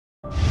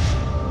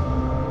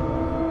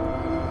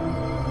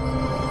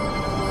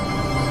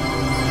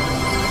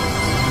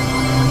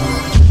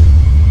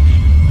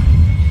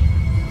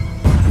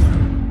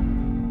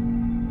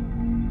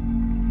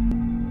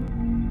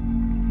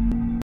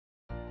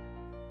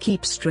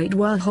Keep straight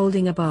while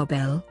holding a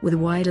barbell with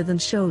wider than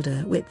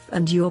shoulder width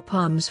and your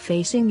palms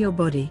facing your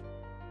body.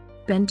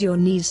 Bend your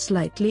knees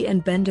slightly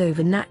and bend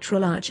over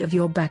natural arch of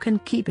your back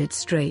and keep it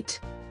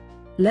straight.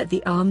 Let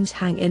the arms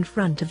hang in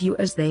front of you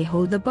as they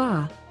hold the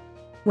bar.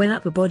 When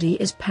upper body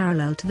is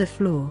parallel to the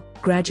floor,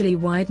 gradually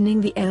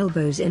widening the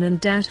elbows in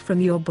and out from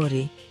your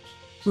body.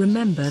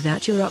 Remember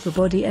that your upper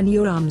body and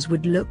your arms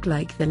would look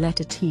like the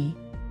letter T.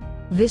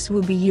 This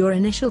will be your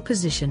initial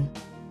position.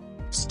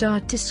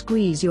 Start to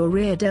squeeze your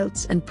rear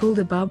delts and pull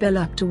the barbell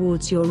up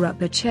towards your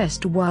upper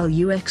chest while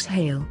you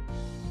exhale.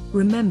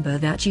 Remember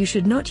that you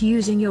should not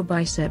using your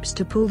biceps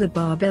to pull the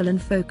barbell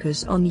and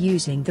focus on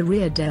using the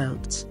rear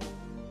delts.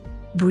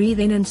 Breathe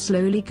in and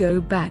slowly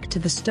go back to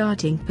the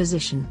starting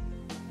position.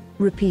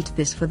 Repeat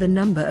this for the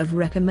number of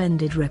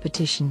recommended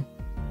repetition.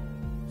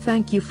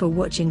 Thank you for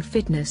watching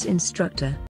Fitness Instructor.